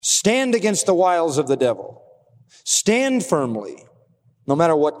Stand against the wiles of the devil. Stand firmly, no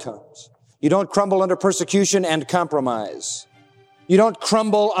matter what comes. You don't crumble under persecution and compromise. You don't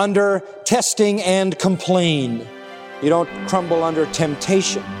crumble under testing and complain. You don't crumble under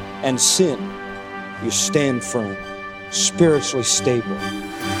temptation and sin. You stand firm, spiritually stable.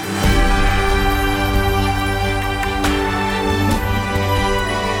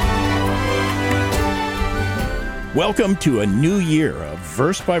 Welcome to a new year of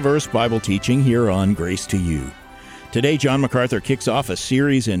verse-by-verse Bible teaching here on Grace to You. Today, John MacArthur kicks off a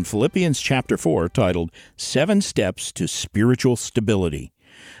series in Philippians chapter 4 titled 7 Steps to Spiritual Stability.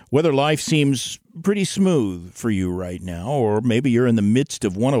 Whether life seems pretty smooth for you right now, or maybe you're in the midst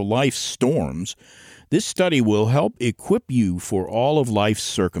of one of life's storms, this study will help equip you for all of life's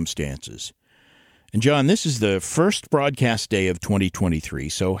circumstances. And John, this is the first broadcast day of 2023,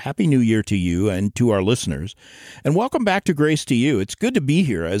 so Happy New Year to you and to our listeners. And welcome back to Grace to You. It's good to be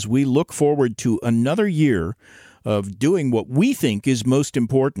here as we look forward to another year of doing what we think is most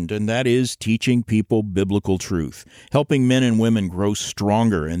important, and that is teaching people biblical truth, helping men and women grow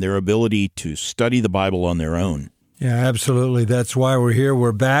stronger in their ability to study the Bible on their own. Yeah, absolutely. That's why we're here.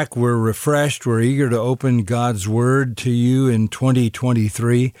 We're back. We're refreshed. We're eager to open God's Word to you in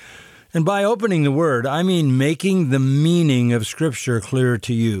 2023. And by opening the Word, I mean making the meaning of Scripture clear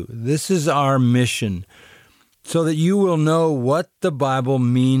to you. This is our mission, so that you will know what the Bible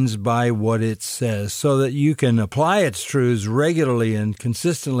means by what it says, so that you can apply its truths regularly and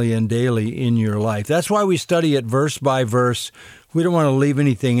consistently and daily in your life. That's why we study it verse by verse. We don't want to leave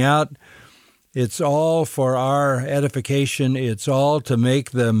anything out. It's all for our edification. It's all to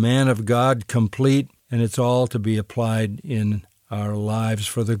make the man of God complete, and it's all to be applied in our lives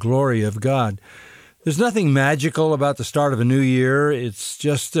for the glory of God. There's nothing magical about the start of a new year. It's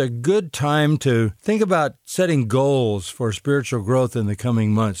just a good time to think about setting goals for spiritual growth in the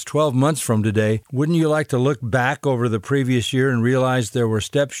coming months. 12 months from today, wouldn't you like to look back over the previous year and realize there were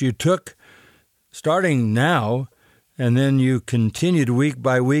steps you took starting now, and then you continued week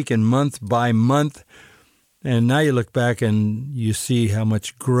by week and month by month, and now you look back and you see how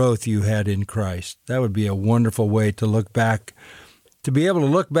much growth you had in Christ? That would be a wonderful way to look back. To be able to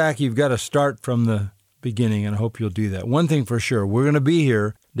look back, you've got to start from the beginning, and I hope you'll do that. One thing for sure, we're going to be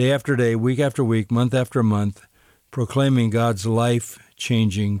here day after day, week after week, month after month, proclaiming God's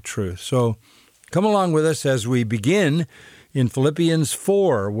life-changing truth. So come along with us as we begin in Philippians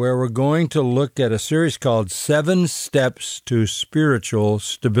 4, where we're going to look at a series called 7 Steps to Spiritual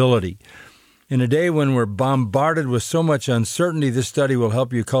Stability. In a day when we're bombarded with so much uncertainty, this study will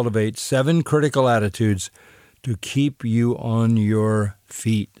help you cultivate 7 critical attitudes to keep you on your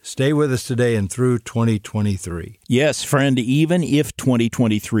feet. Stay with us today and through 2023. Yes, friend, even if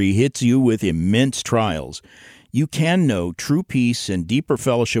 2023 hits you with immense trials, you can know true peace and deeper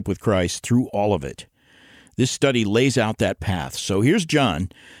fellowship with Christ through all of it. This study lays out that path. So here's John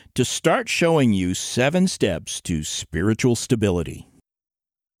to start showing you 7 steps to spiritual stability.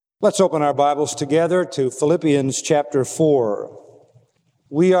 Let's open our Bibles together to Philippians chapter 4.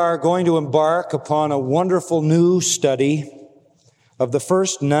 We are going to embark upon a wonderful new study of the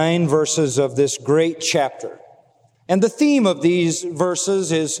first 9 verses of this great chapter. And the theme of these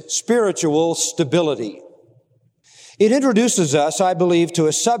verses is spiritual stability. It introduces us, I believe, to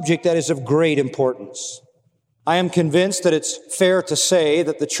a subject that is of great importance. I am convinced that it's fair to say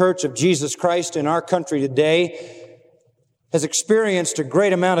that the Church of Jesus Christ in our country today has experienced a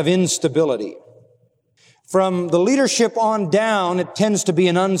great amount of instability. From the leadership on down, it tends to be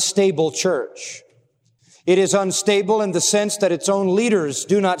an unstable church. It is unstable in the sense that its own leaders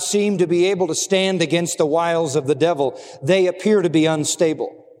do not seem to be able to stand against the wiles of the devil. They appear to be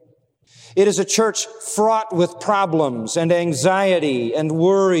unstable. It is a church fraught with problems and anxiety and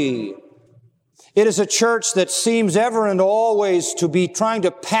worry. It is a church that seems ever and always to be trying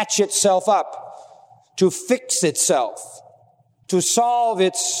to patch itself up, to fix itself, to solve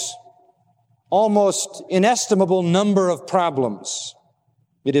its almost inestimable number of problems.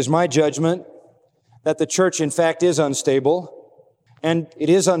 It is my judgment that the church, in fact, is unstable. And it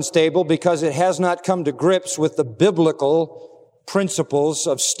is unstable because it has not come to grips with the biblical principles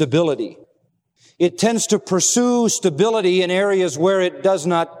of stability. It tends to pursue stability in areas where it does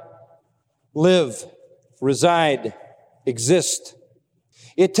not live, reside, exist.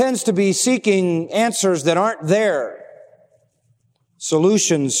 It tends to be seeking answers that aren't there,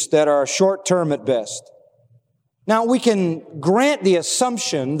 solutions that are short-term at best. Now, we can grant the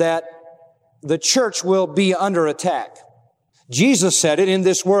assumption that the church will be under attack. Jesus said it, in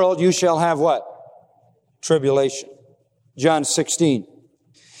this world you shall have what? Tribulation. John 16.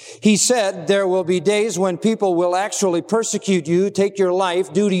 He said, there will be days when people will actually persecute you, take your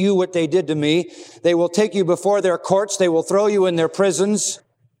life, do to you what they did to me. They will take you before their courts. They will throw you in their prisons.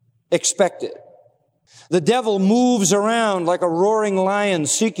 Expect it. The devil moves around like a roaring lion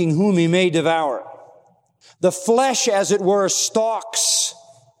seeking whom he may devour. The flesh, as it were, stalks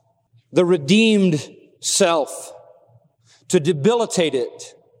the redeemed self to debilitate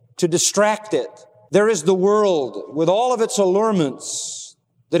it, to distract it. There is the world with all of its allurements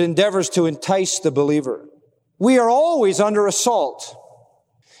that endeavors to entice the believer. We are always under assault.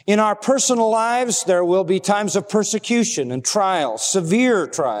 In our personal lives, there will be times of persecution and trial, severe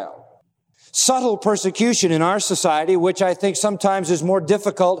trial. Subtle persecution in our society, which I think sometimes is more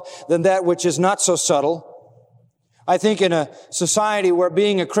difficult than that which is not so subtle. I think in a society where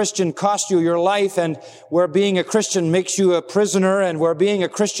being a Christian costs you your life, and where being a Christian makes you a prisoner, and where being a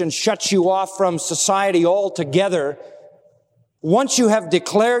Christian shuts you off from society altogether, once you have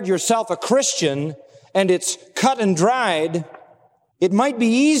declared yourself a Christian and it's cut and dried, it might be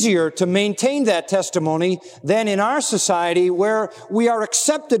easier to maintain that testimony than in our society where we are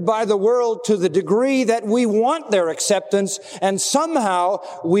accepted by the world to the degree that we want their acceptance, and somehow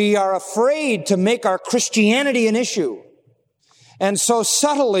we are afraid to make our Christianity an issue. And so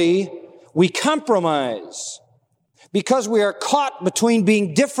subtly we compromise because we are caught between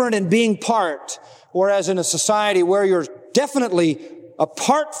being different and being part, whereas in a society where you're definitely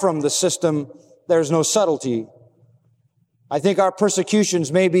apart from the system, there's no subtlety. I think our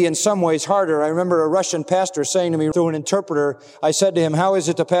persecutions may be in some ways harder. I remember a Russian pastor saying to me through an interpreter, I said to him, how is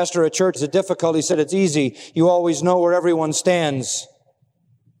it to pastor a church? Is it difficult? He said, it's easy. You always know where everyone stands.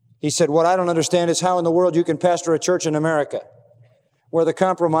 He said, what I don't understand is how in the world you can pastor a church in America, where the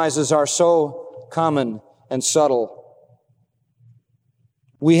compromises are so common and subtle.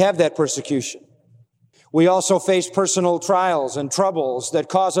 We have that persecution. We also face personal trials and troubles that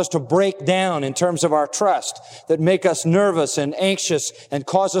cause us to break down in terms of our trust, that make us nervous and anxious and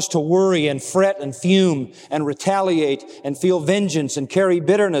cause us to worry and fret and fume and retaliate and feel vengeance and carry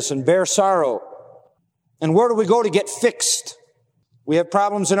bitterness and bear sorrow. And where do we go to get fixed? We have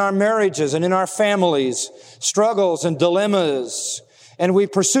problems in our marriages and in our families, struggles and dilemmas, and we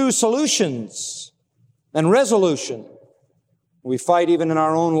pursue solutions and resolution. We fight even in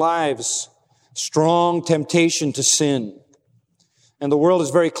our own lives. Strong temptation to sin. And the world is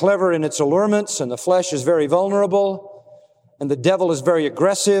very clever in its allurements, and the flesh is very vulnerable, and the devil is very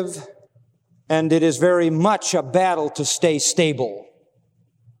aggressive, and it is very much a battle to stay stable.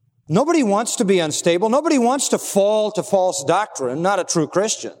 Nobody wants to be unstable. Nobody wants to fall to false doctrine, not a true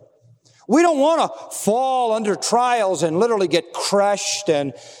Christian. We don't want to fall under trials and literally get crushed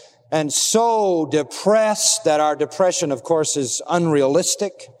and so depressed that our depression, of course, is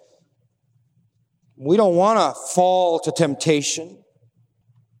unrealistic. We don't want to fall to temptation.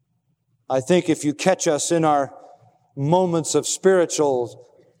 I think if you catch us in our moments of spiritual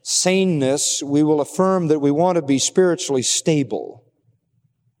saneness, we will affirm that we want to be spiritually stable.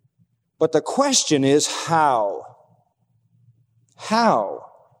 But the question is how? How?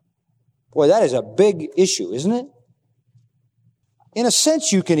 Boy, that is a big issue, isn't it? In a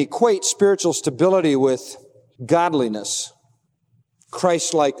sense, you can equate spiritual stability with godliness,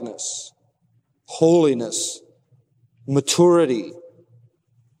 Christ-likeness, holiness, maturity.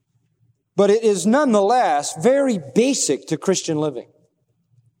 But it is nonetheless very basic to Christian living.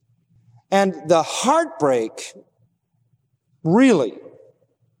 And the heartbreak, really,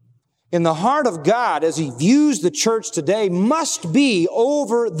 in the heart of God as He views the church today must be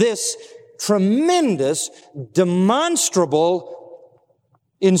over this tremendous, demonstrable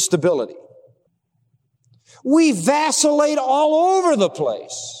instability. We vacillate all over the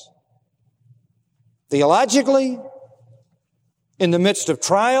place. Theologically, in the midst of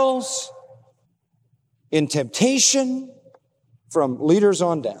trials, in temptation, from leaders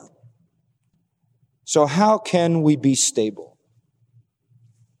on down. So how can we be stable?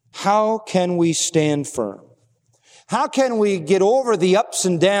 How can we stand firm? How can we get over the ups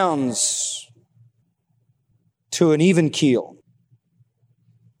and downs to an even keel?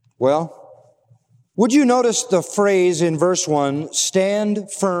 Well, would you notice the phrase in verse 1,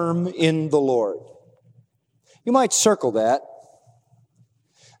 stand firm in the Lord? You might circle that.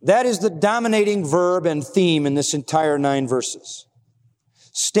 That is the dominating verb and theme in this entire 9 verses.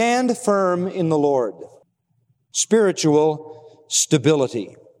 Stand firm in the Lord. Spiritual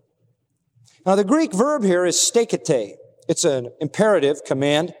stability. Now, the Greek verb here is stakete. It's an imperative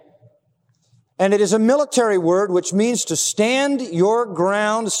command. And it is a military word which means to stand your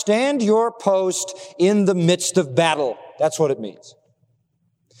ground, stand your post in the midst of battle. That's what it means.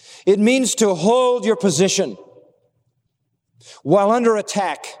 It means to hold your position while under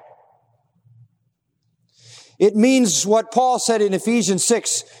attack. It means what Paul said in Ephesians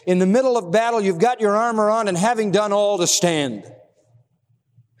 6, in the middle of battle, you've got your armor on, and having done all, to stand.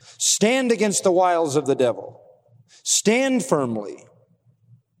 Stand against the wiles of the devil. Stand firmly,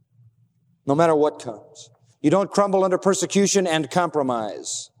 no matter what comes. You don't crumble under persecution and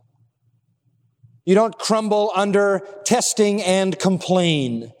compromise. You don't crumble under testing and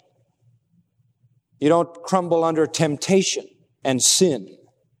complain. You don't crumble under temptation and sin.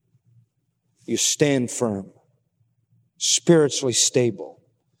 You stand firm, spiritually stable.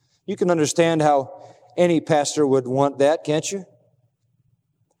 You can understand how any pastor would want that, can't you?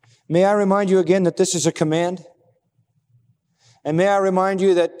 May I remind you again that this is a command? And may I remind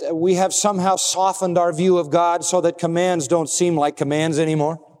you that we have somehow softened our view of God so that commands don't seem like commands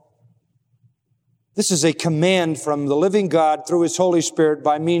anymore? This is a command from the living God through His Holy Spirit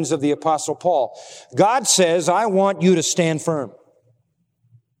by means of the Apostle Paul. God says, I want you to stand firm.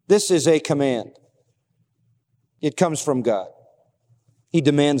 This is a command. It comes from God. He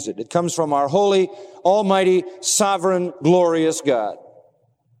demands it. It comes from our holy, almighty, sovereign, glorious God.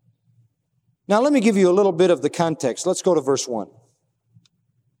 Now, let me give you a little bit of the context. Let's go to verse 1.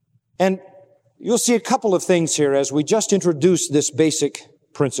 And you'll see a couple of things here as we just introduce this basic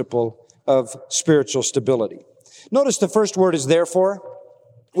principle of spiritual stability. Notice the first word is therefore,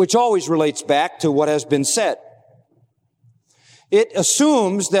 which always relates back to what has been said. It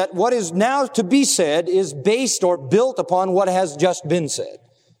assumes that what is now to be said is based or built upon what has just been said.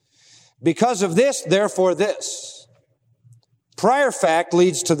 Because of this, therefore this. Prior fact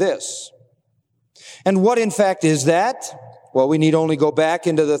leads to this. And what in fact is that? Well, we need only go back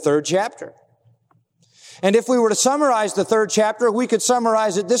into the 3rd chapter. And if we were to summarize the 3rd chapter, we could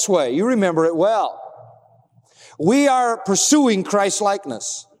summarize it this way. You remember it well. We are pursuing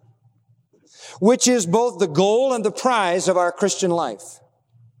Christ-likeness, which is both the goal and the prize of our Christian life.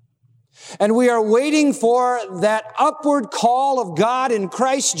 And we are waiting for that upward call of God in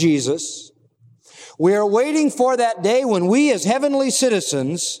Christ Jesus. We are waiting for that day when we as heavenly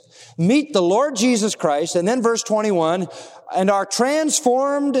citizens meet the Lord Jesus Christ, and then verse 21, and are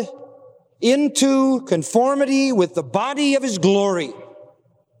transformed into conformity with the body of His glory.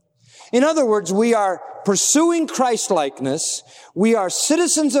 In other words, we are pursuing Christ-likeness. We are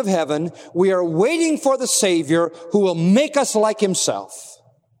citizens of heaven. We are waiting for the Savior who will make us like Himself.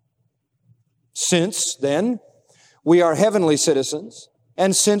 Since, then, we are heavenly citizens,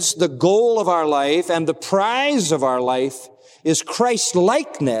 and since the goal of our life and the prize of our life is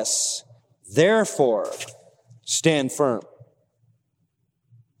Christ-likeness, therefore, stand firm.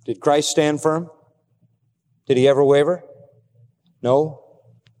 Did Christ stand firm? Did He ever waver? No.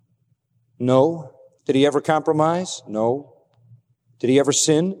 No. Did He ever compromise? No. Did He ever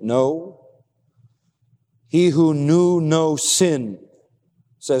sin? No. He who knew no sin,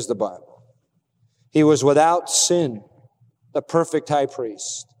 says the Bible. He was without sin, the perfect high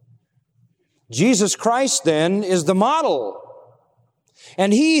priest. Jesus Christ, then, is the model.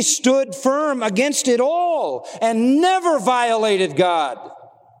 And He stood firm against it all and never violated God.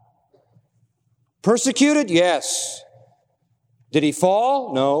 Persecuted? Yes. Did He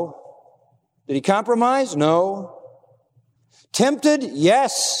fall? No. Did He compromise? No. Tempted?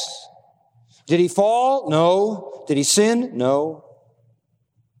 Yes. Did He fall? No. Did He sin? No.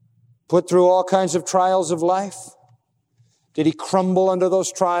 Put through all kinds of trials of life? Did He crumble under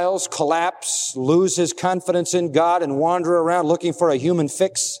those trials, collapse, lose His confidence in God, and wander around looking for a human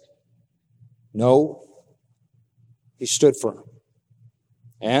fix? No. He stood firm.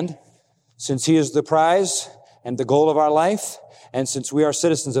 And since He is the prize and the goal of our life, and since we are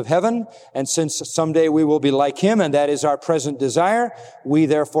citizens of heaven, and since someday we will be like Him, and that is our present desire, we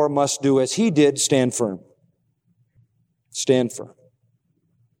therefore must do as He did, stand firm. Stand firm.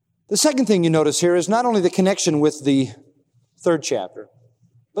 The second thing you notice here is not only the connection with the 3rd chapter,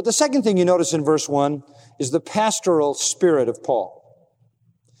 but the second thing you notice in verse 1 is the pastoral spirit of Paul.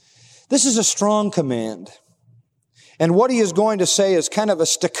 This is a strong command. And what he is going to say is kind of a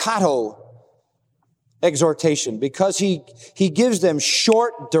staccato exhortation, because he gives them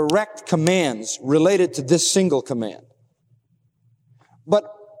short, direct commands related to this single command. But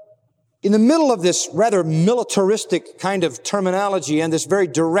in the middle of this rather militaristic kind of terminology and this very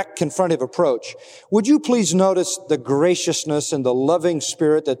direct confrontive approach, would you please notice the graciousness and the loving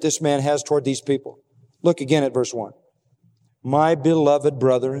spirit that this man has toward these people? Look again at verse 1. My beloved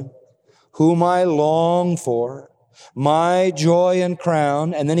brethren, whom I long for, my joy and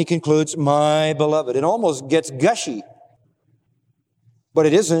crown, and then he concludes, my beloved. It almost gets gushy, but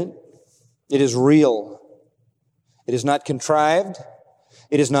it isn't. It is real. It is not contrived.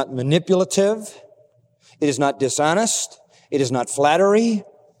 It is not manipulative. It is not dishonest. It is not flattery.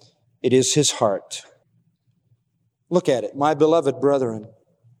 It is his heart. Look at it. My beloved brethren.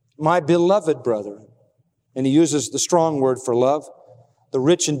 My beloved brethren. And he uses the strong word for love, the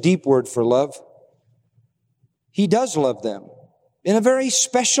rich and deep word for love. He does love them in a very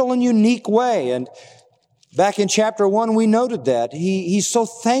special and unique way. And back in chapter 1, we noted that. He's so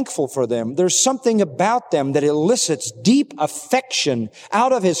thankful for them. There's something about them that elicits deep affection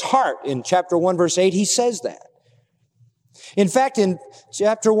out of his heart. In chapter 1, verse 8, he says that. In fact, in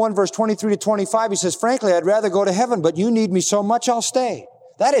chapter 1, verse 23 to 25, he says, frankly, I'd rather go to heaven, but you need me so much, I'll stay.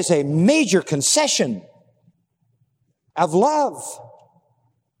 That is a major concession of love.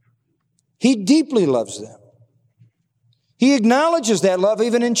 He deeply loves them. He acknowledges that love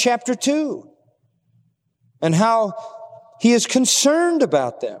even in chapter 2 and how he is concerned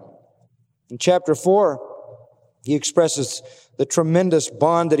about them. In chapter 4, he expresses the tremendous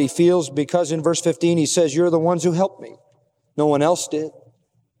bond that he feels because in verse 15 he says, you're the ones who helped me. No one else did.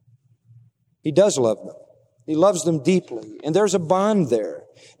 He does love them. He loves them deeply. And there's a bond there.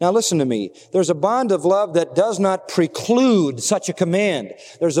 Now listen to me. There's a bond of love that does not preclude such a command.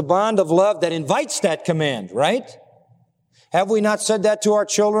 There's a bond of love that invites that command, right? Have we not said that to our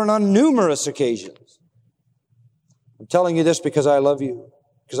children on numerous occasions? I'm telling you this because I love you,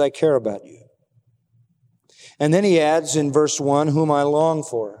 because I care about you. And then he adds in verse 1, whom I long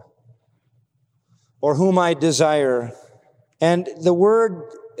for, or whom I desire. And the word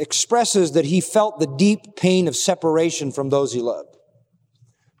expresses that he felt the deep pain of separation from those he loved.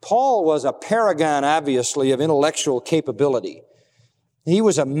 Paul was a paragon, obviously, of intellectual capability. He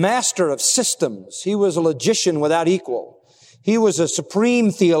was a master of systems. He was a logician without equal. He was a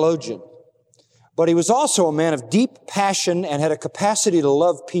supreme theologian. But he was also a man of deep passion and had a capacity to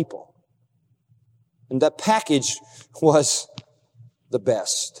love people. And that package was the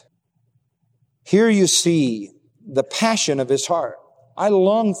best. Here you see the passion of his heart. I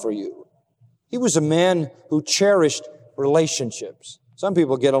long for you. He was a man who cherished relationships. Some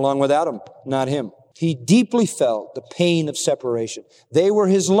people get along without him, not him. He deeply felt the pain of separation. They were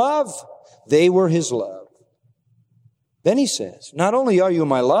his love. They were his love. Then he says, not only are you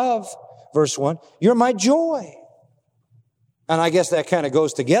my love, verse 1, you're my joy. And I guess that kind of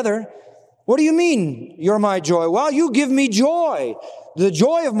goes together. What do you mean, you're my joy? Well, you give me joy. The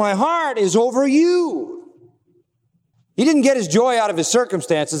joy of my heart is over you. He didn't get his joy out of his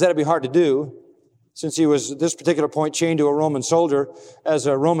circumstances. That'd be hard to do, since he was at this particular point chained to a Roman soldier as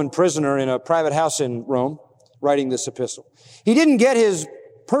a Roman prisoner in a private house in Rome, writing this epistle. He didn't get his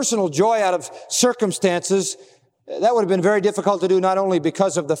personal joy out of circumstances. That would have been very difficult to do, not only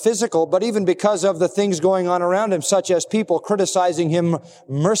because of the physical, but even because of the things going on around him, such as people criticizing him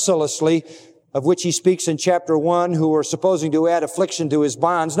mercilessly, of which he speaks in chapter 1, who were supposing to add affliction to his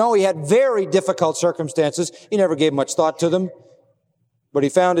bonds. No, he had very difficult circumstances. He never gave much thought to them, but he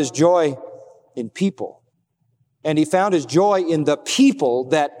found his joy in people. And he found his joy in the people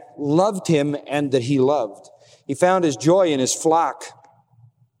that loved him and that he loved. He found his joy in his flock.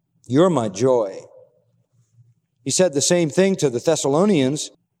 You're my joy. He said the same thing to the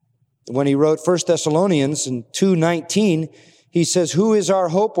Thessalonians when he wrote 1 Thessalonians in 2:19. He says, who is our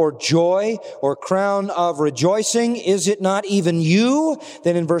hope or joy or crown of rejoicing? Is it not even you?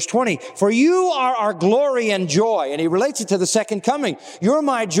 Then in verse 20, for you are our glory and joy. And he relates it to the second coming. You're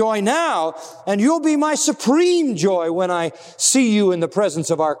my joy now, and you'll be my supreme joy when I see you in the presence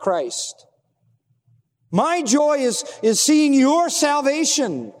of our Christ. My joy is seeing your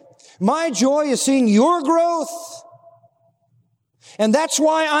salvation. My joy is seeing your growth. And that's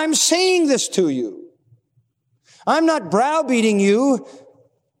why I'm saying this to you. I'm not browbeating you.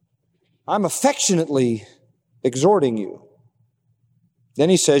 I'm affectionately exhorting you.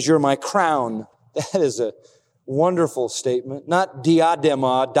 Then he says, you're my crown. That is a wonderful statement. Not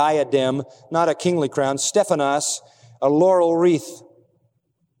diadema, diadem, not a kingly crown. Stephanos, a laurel wreath.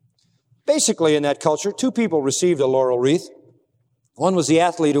 Basically, in that culture, two people received a laurel wreath. One was the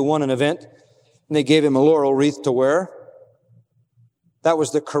athlete who won an event, and they gave him a laurel wreath to wear. That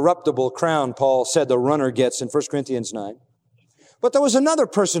was the corruptible crown, Paul said the runner gets in 1 Corinthians 9. But there was another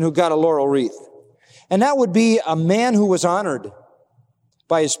person who got a laurel wreath, and that would be a man who was honored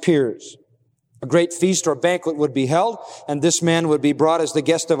by his peers. A great feast or banquet would be held, and this man would be brought as the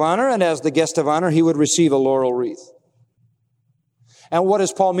guest of honor, and as the guest of honor, he would receive a laurel wreath. And what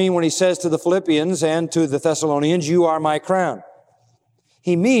does Paul mean when he says to the Philippians and to the Thessalonians, you are my crown?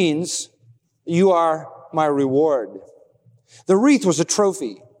 He means, you are my reward. The wreath was a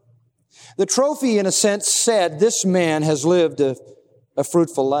trophy. The trophy, in a sense, said, this man has lived a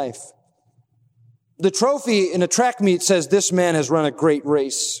fruitful life. The trophy in a track meet says, this man has run a great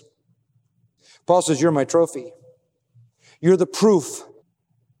race. Paul says, you're my trophy. You're the proof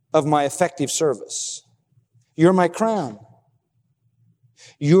of my effective service. You're my crown.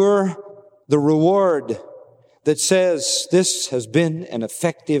 You're the reward that says this has been an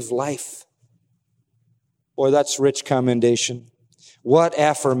effective life. Boy, that's rich commendation. What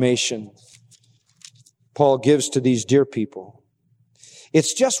affirmation Paul gives to these dear people.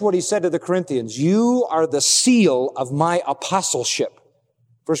 It's just what he said to the Corinthians. You are the seal of my apostleship.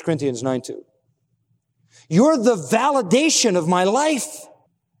 1 Corinthians 9:2. You're the validation of my life.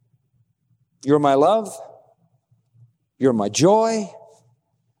 You're my love. You're my joy.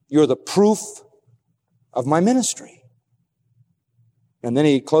 You're the proof of my ministry. And then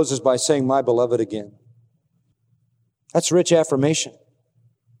he closes by saying, my beloved again. That's rich affirmation.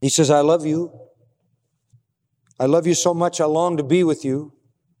 He says, I love you. I love you so much I long to be with you.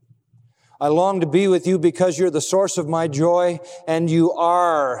 I long to be with you because you're the source of my joy and you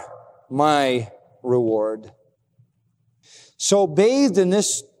are my reward. So bathed in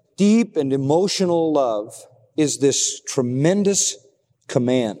this deep and emotional love is this tremendous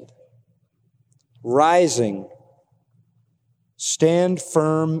command. Rising, stand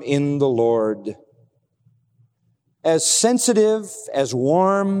firm in the Lord. As sensitive, as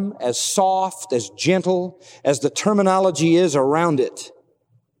warm, as soft, as gentle as the terminology is around it,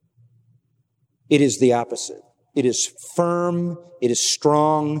 it is the opposite. It is firm, it is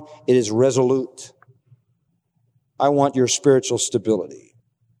strong, it is resolute. I want your spiritual stability.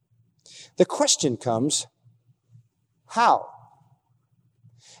 The question comes, how?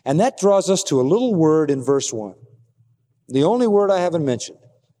 And that draws us to a little word in verse 1. The only word I haven't mentioned.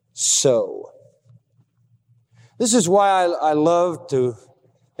 So. This is why I love to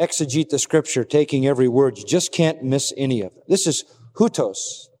exegete the Scripture, taking every word. You just can't miss any of it. This is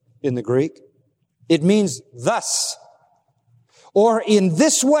hutos in the Greek. It means thus, or in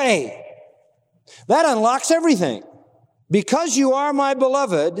this way. That unlocks everything. Because you are my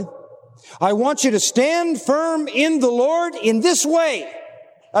beloved, I want you to stand firm in the Lord in this way.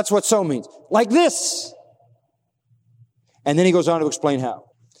 That's what so means. Like this. And then he goes on to explain how.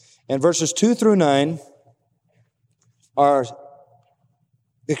 And verses 2 through 9 are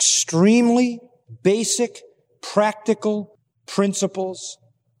extremely basic, practical principles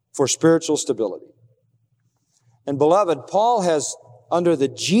for spiritual stability. And beloved, Paul has, under the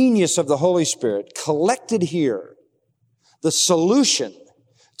genius of the Holy Spirit, collected here the solution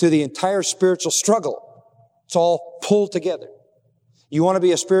to the entire spiritual struggle. It's all pulled together. You want to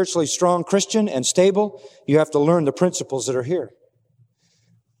be a spiritually strong Christian and stable, you have to learn the principles that are here.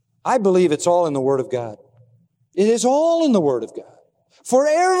 I believe it's all in the Word of God. It is all in the Word of God. For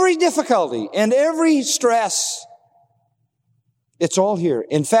every difficulty and every stress, it's all here.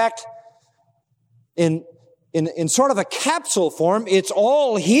 In fact, in sort of a capsule form, it's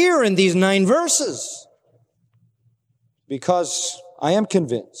all here in these 9 verses. Because I am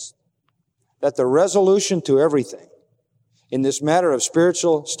convinced that the resolution to everything in this matter of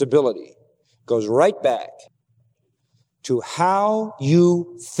spiritual stability goes right back to how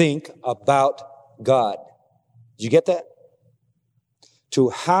you think about God. Did you get that? To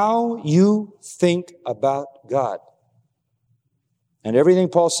how you think about God. And everything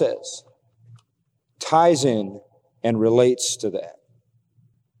Paul says ties in and relates to that.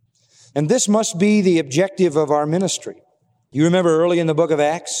 And this must be the objective of our ministry. You remember early in the book of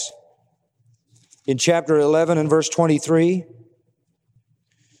Acts, in chapter 11 and verse 23,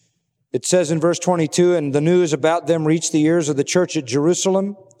 it says in verse 22, and the news about them reached the ears of the church at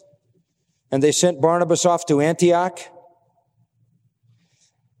Jerusalem, and they sent Barnabas off to Antioch.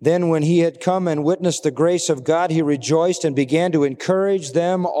 Then when he had come and witnessed the grace of God, he rejoiced and began to encourage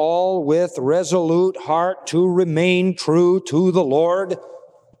them all with resolute heart to remain true to the Lord.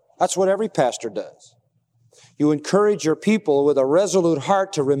 That's what every pastor does. You encourage your people with a resolute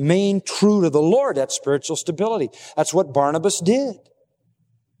heart to remain true to the Lord. That's spiritual stability. That's what Barnabas did. It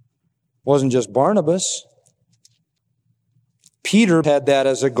wasn't just Barnabas. Peter had that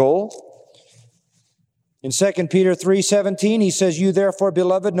as a goal. In 2 Peter 3:17, he says, you therefore,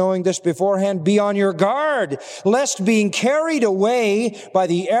 beloved, knowing this beforehand, be on your guard, lest being carried away by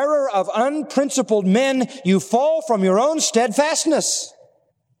the error of unprincipled men, you fall from your own steadfastness.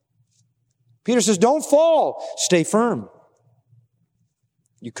 Peter says, don't fall, stay firm.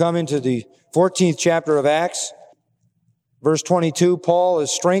 You come into the 14th chapter of Acts, verse 22, Paul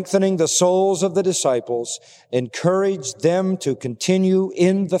is strengthening the souls of the disciples, encouraged them to continue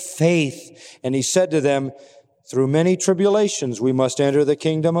in the faith. And he said to them, through many tribulations we must enter the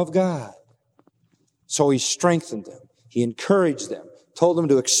kingdom of God. So he strengthened them. He encouraged them, told them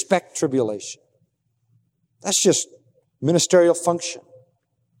to expect tribulation. That's just ministerial function.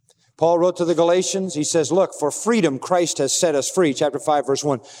 Paul wrote to the Galatians, he says, look, for freedom Christ has set us free, chapter 5, verse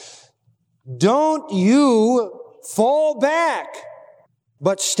 1. Don't you fall back,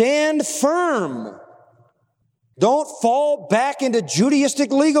 but stand firm. Don't fall back into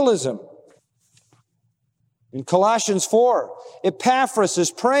Judaistic legalism. In Colossians 4, Epaphras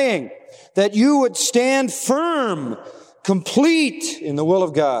is praying that you would stand firm, complete in the will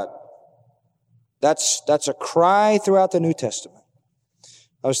of God. That's a cry throughout the New Testament.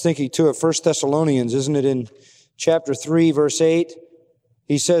 I was thinking too of 1 Thessalonians, isn't it, in chapter 3, verse 8?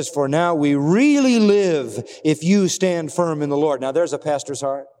 He says, for now we really live if you stand firm in the Lord. Now there's a pastor's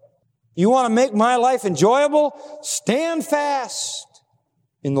heart. You want to make my life enjoyable? Stand fast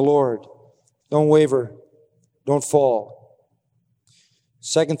in the Lord. Don't waver. Don't fall.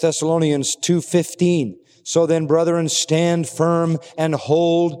 2 Thessalonians 2:15. So then, brethren, stand firm and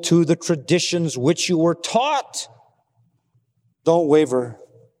hold to the traditions which you were taught. Don't waver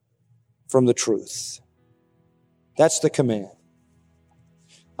from the truth. That's the command.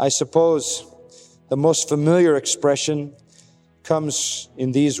 I suppose the most familiar expression comes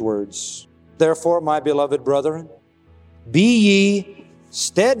in these words. Therefore, my beloved brethren, be ye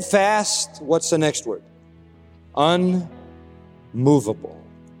steadfast. What's the next word? Unmovable.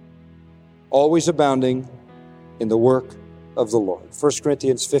 Always abounding in the work of the Lord. 1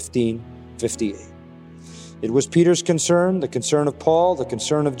 Corinthians 15:58. It was Peter's concern, the concern of Paul, the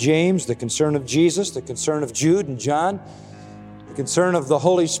concern of James, the concern of Jesus, the concern of Jude and John, the concern of the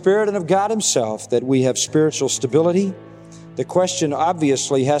Holy Spirit and of God Himself, that we have spiritual stability. The question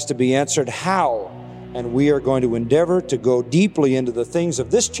obviously has to be answered, how? And we are going to endeavor to go deeply into the things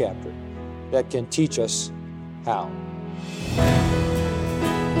of this chapter that can teach us how.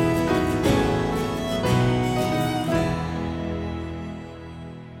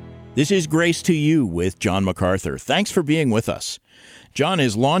 This is Grace to You with John MacArthur. Thanks for being with us. John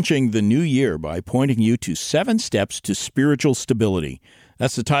is launching the new year by pointing you to 7 steps to spiritual stability.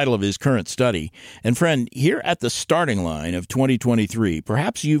 That's the title of his current study. And friend, here at the starting line of 2023,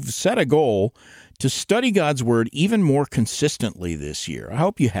 perhaps you've set a goal to study God's Word even more consistently this year. I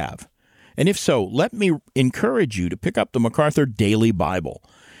hope you have. And if so, let me encourage you to pick up the MacArthur Daily Bible.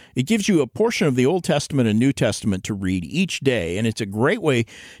 It gives you a portion of the Old Testament and New Testament to read each day, and it's a great way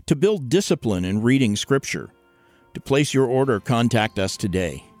to build discipline in reading Scripture. To place your order, contact us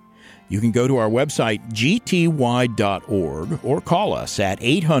today. You can go to our website, gty.org, or call us at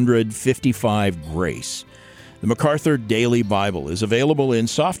 800-55-GRACE. The MacArthur Daily Bible is available in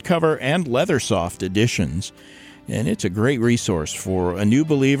softcover and leather-soft editions, and it's a great resource for a new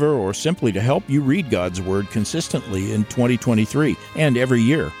believer or simply to help you read God's Word consistently in 2023 and every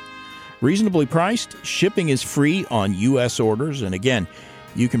year. Reasonably priced, shipping is free on U.S. orders, and again,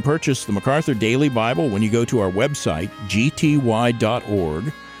 you can purchase the MacArthur Daily Bible when you go to our website,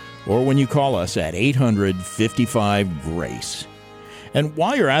 gty.org, or when you call us at 800-55-GRACE. And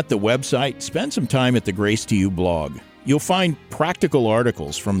while you're at the website, spend some time at the Grace to You blog. You'll find practical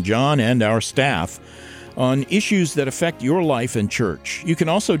articles from John and our staff on issues that affect your life and church. You can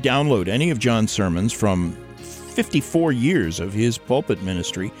also download any of John's sermons from 54 years of his pulpit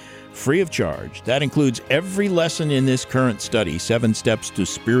ministry free of charge. That includes every lesson in this current study, 7 Steps to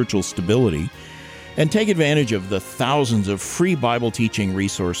Spiritual Stability, and take advantage of the thousands of free Bible teaching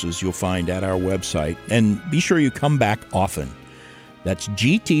resources you'll find at our website. And be sure you come back often. That's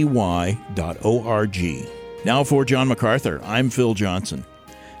gty.org. Now for John MacArthur, I'm Phil Johnson.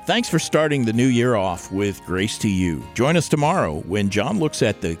 Thanks for starting the new year off with Grace to You. Join us tomorrow when John looks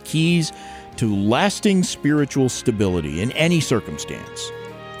at the keys to lasting spiritual stability in any circumstance.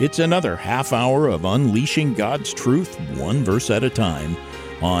 It's another half hour of unleashing God's truth, one verse at a time,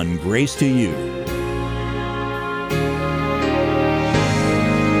 on Grace to You.